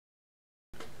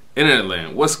Internet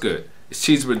land, what's good? It's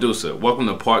Cheese Producer. Welcome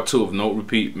to part 2 of Note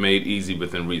Repeat Made Easy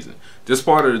Within Reason. This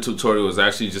part of the tutorial is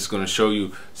actually just going to show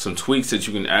you some tweaks that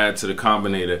you can add to the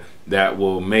Combinator that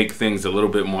will make things a little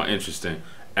bit more interesting.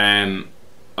 And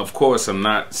of course, I'm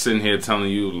not sitting here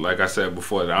telling you, like I said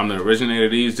before, that I'm the originator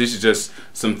of these. These are just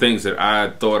some things that I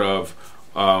thought of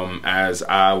as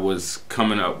I was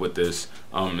coming up with this,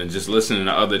 and just listening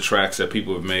to other tracks that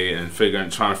people have made and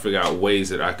trying to figure out ways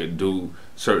that I could do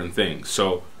certain things.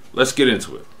 So let's get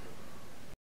into it.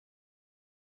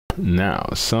 Now,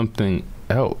 something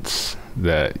else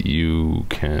that you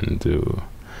can do,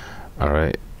 all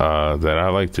right, that I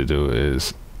like to do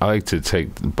is I like to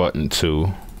take the button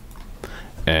 2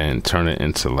 and turn it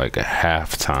into like a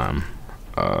halftime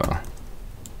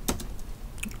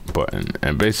button.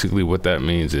 And basically what that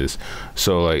means is,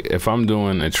 so like if I'm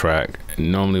doing a track,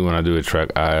 normally when I do a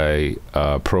track I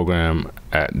program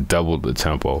at double the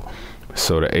tempo,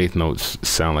 so the 8th notes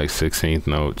sound like 16th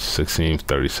notes, 16th,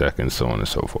 30 seconds, so on and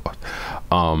so forth.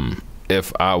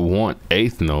 If I want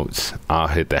 8th notes, I'll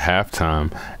hit the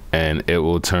halftime and it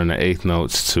will turn the 8th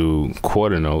notes to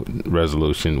quarter note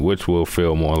resolution, which will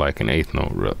feel more like an 8th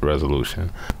note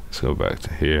resolution. Let's go back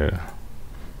to here.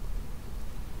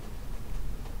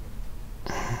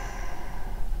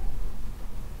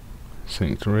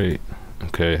 Synced rate.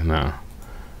 Okay, now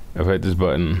if I hit this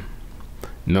button,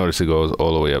 notice it goes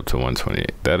all the way up to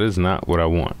 128. That is not what I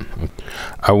want.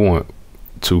 I want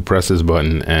to press this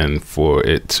button and for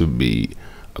it to be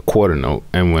a quarter note,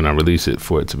 and when I release it,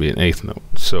 for it to be an 8th note.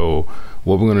 So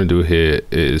what we're going to do here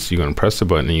is you're going to press the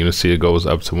button and you're going to see it goes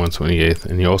up to 128th,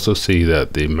 and you also see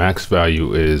that the max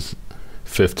value is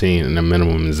 15 and the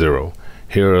minimum is 0.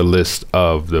 Here are a list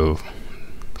of the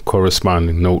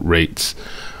corresponding note rates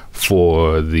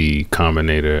for the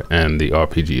Combinator and the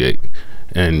RPG8,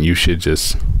 and you should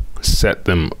just set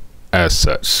them as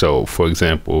such. So for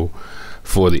example,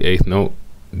 for the 8th note,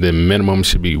 the minimum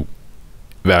should be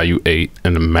value 8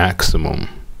 and the maximum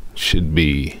should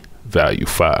be value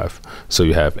 5. So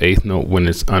you have 8th note when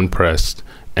it's unpressed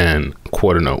and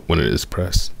quarter note when it is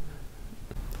pressed.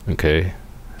 Okay,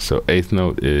 so 8th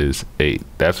note is 8.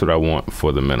 That's what I want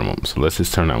for the minimum. So let's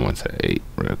just turn that one to 8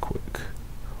 real quick.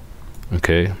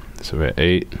 Okay, so we're at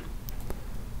 8,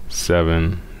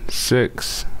 7,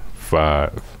 6,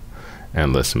 5,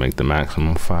 and let's make the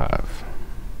maximum 5.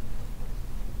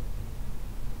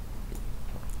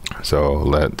 So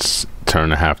let's turn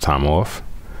the halftime off.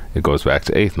 It goes back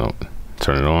to 8th note.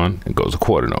 Turn it on, it goes a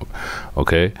quarter note.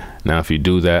 Okay, now if you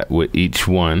do that with each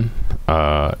one,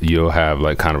 you'll have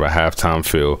like kind of a halftime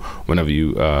feel whenever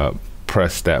you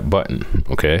press that button.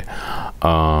 Okay,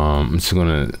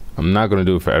 I'm not gonna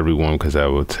do it for everyone because that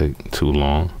will take too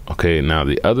long. Okay, now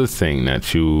the other thing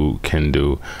that you can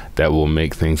do that will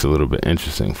make things a little bit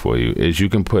interesting for you is you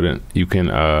can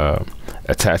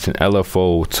attach an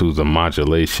LFO to the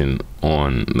modulation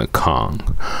on the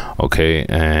Kong. Okay,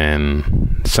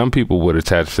 and some people would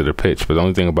attach to the pitch, but the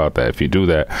only thing about that, if you do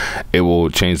that, it will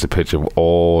change the pitch of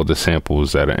all the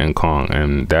samples that are in Kong,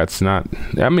 and that's not,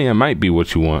 I mean, it might be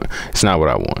what you want, it's not what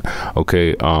I want.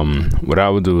 Okay, what I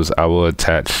would do is I will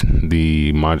attach the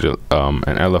an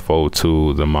LFO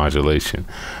to the modulation.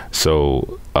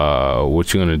 So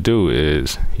what you're gonna do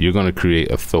is you're gonna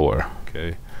create a Thor.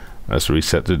 Okay, let's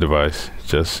reset the device,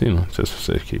 just for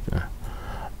safekeeping,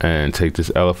 and take this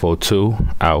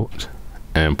LFO2 out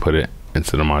and put it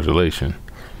into the modulation.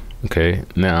 Okay,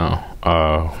 now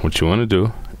what you want to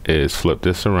do is flip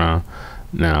this around.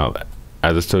 Now,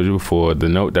 as I told you before, the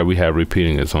note that we have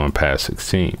repeating is on pad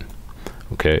 16.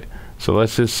 Okay, so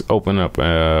let's just open up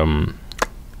and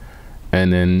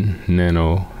then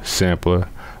Nano Sampler.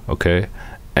 Okay,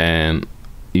 and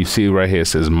you see right here it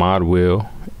says mod wheel.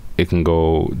 It can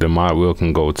go, the mod wheel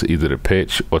can go to either the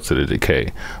pitch or to the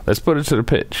decay. Let's put it to the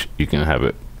pitch. You can have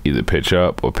it either pitch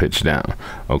up or pitch down.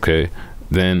 Okay,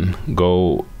 then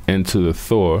go into the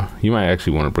Thor. You might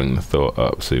actually want to bring the Thor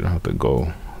up so you don't have to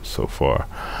go so far.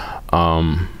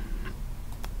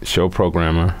 Show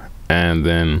programmer, and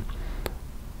then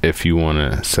if you want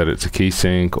to set it to key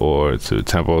sync or to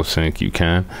tempo sync, you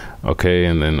can. Okay,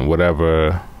 and then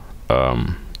whatever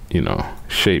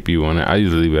shape you want it. I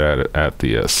usually leave it at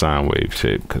the sine wave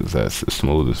shape because that's the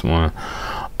smoothest one.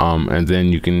 And then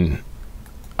you can,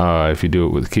 if you do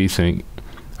it with key sync,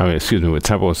 with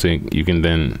tempo sync, you can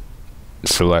then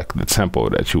select the tempo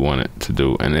that you want it to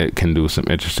do, and it can do some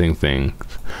interesting things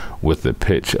with the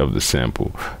pitch of the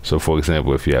sample. So for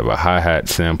example, if you have a hi-hat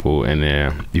sample in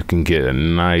there, you can get a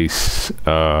nice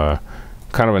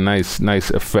kind of a nice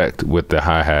effect with the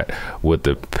hi-hat, with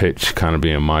the pitch kind of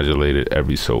being modulated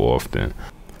every so often.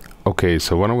 Okay,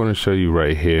 so what I'm going to show you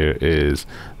right here is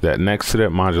that next to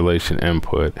that modulation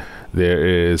input, there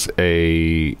is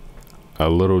a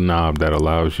little knob that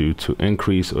allows you to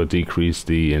increase or decrease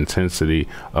the intensity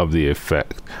of the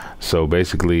effect. So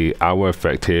basically, our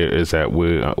effect here is that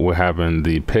we're having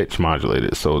the pitch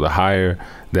modulated. So the higher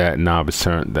that knob is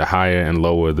turned, the higher and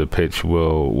lower the pitch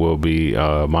will be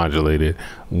modulated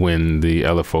when the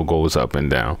LFO goes up and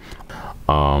down.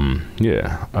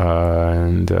 Yeah,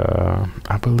 and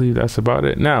I believe that's about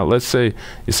it. Now, let's say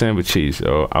you're saying with cheese,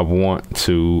 so I want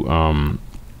to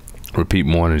repeat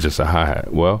more than just a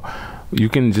hi-hat. Well, you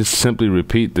can just simply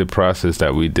repeat the process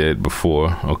that we did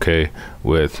before, okay,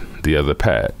 with the other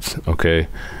pads, okay?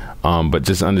 But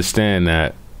just understand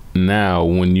that now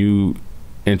when you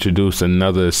introduce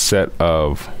another set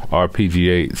of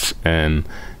RPGHs and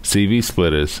CV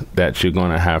splitters, that you're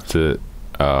going to have to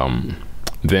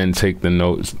then take the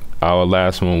notes. Our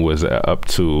last one was up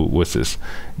to, what's this,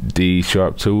 D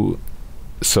sharp 2.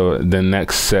 So the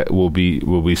next set will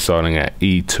be starting at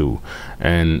E2,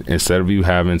 and instead of you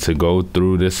having to go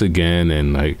through this again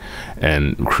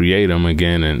and create them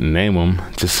again and name them,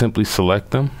 just simply select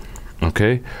them,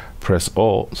 okay, press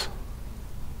Alt,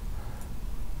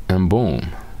 and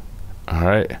boom. All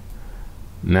right,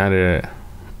 now they're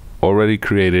already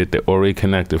created, they're already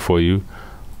connected for you.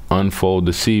 Unfold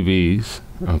the CVs,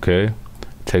 okay,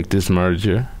 take this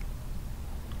merger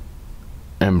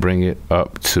and bring it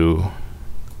up to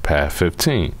path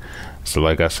 15. So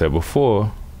like I said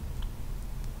before,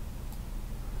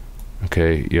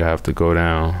 okay, you have to go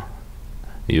down.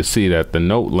 You'll see that the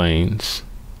note lanes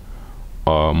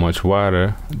are much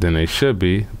wider than they should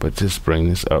be, but just bring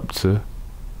this up to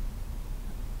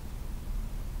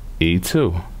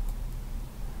E2.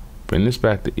 Bring this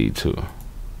back to E2.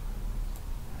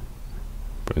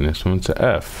 Bring this one to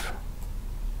F.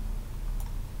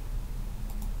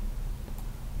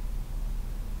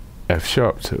 F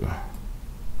sharp 2.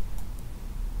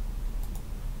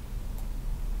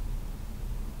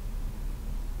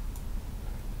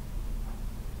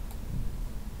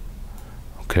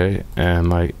 Okay, and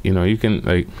like, you know, you can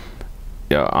like,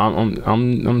 yeah,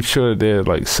 I'm sure there are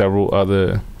like several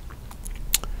other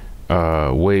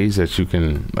ways that you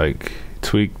can like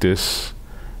tweak this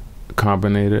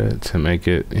Combinator to make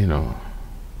it, you know,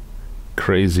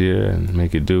 crazier and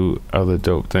make it do other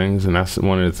dope things. And that's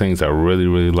one of the things I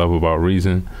really love about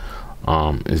Reason,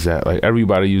 is that like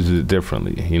everybody uses it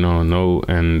differently, you know,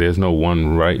 and there's no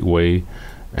one right way,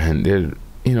 and there,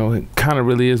 you know, it kind of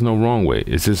really is no wrong way.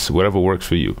 It's just whatever works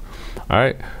for you. All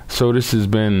right, so this has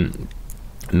been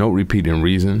Note Repeat in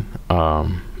Reason,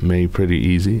 made pretty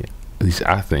easy, at least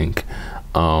I think.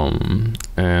 And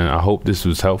I hope this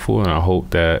was helpful, and I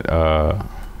hope that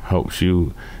helps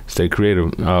you stay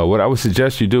creative. What I would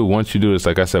suggest you do once you do this,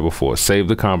 like I said before, save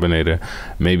the Combinator,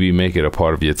 maybe make it a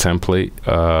part of your template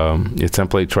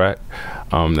track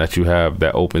that you have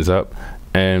that opens up,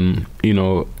 and you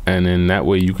know, and then that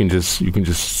way you can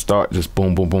just start just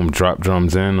boom boom boom, drop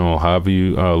drums in, or however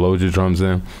you load your drums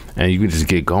in, and you can just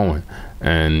get going,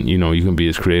 and you know, you can be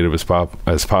as creative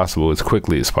as possible, as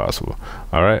quickly as possible.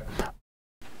 All right,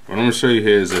 what I'm going to show you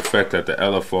here is the effect that the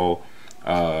LFO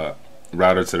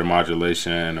router to the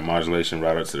modulation and the modulation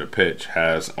router to the pitch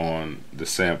has on the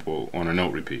sample on a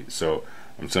note repeat. So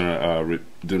I'm just going to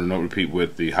do the note repeat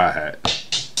with the hi-hat.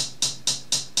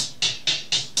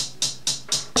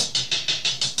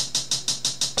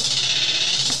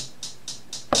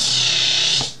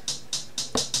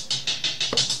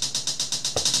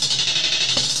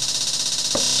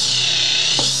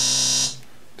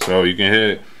 So you can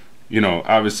hear, you know,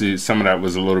 obviously some of that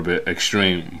was a little bit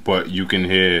extreme, but you can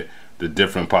hear the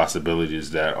different possibilities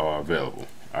that are available.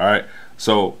 All right,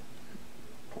 so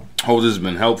hope this has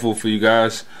been helpful for you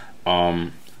guys.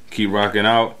 Keep rocking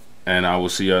out, and I will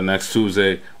see y'all next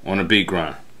Tuesday on the Beat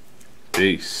Grind.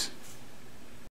 Peace.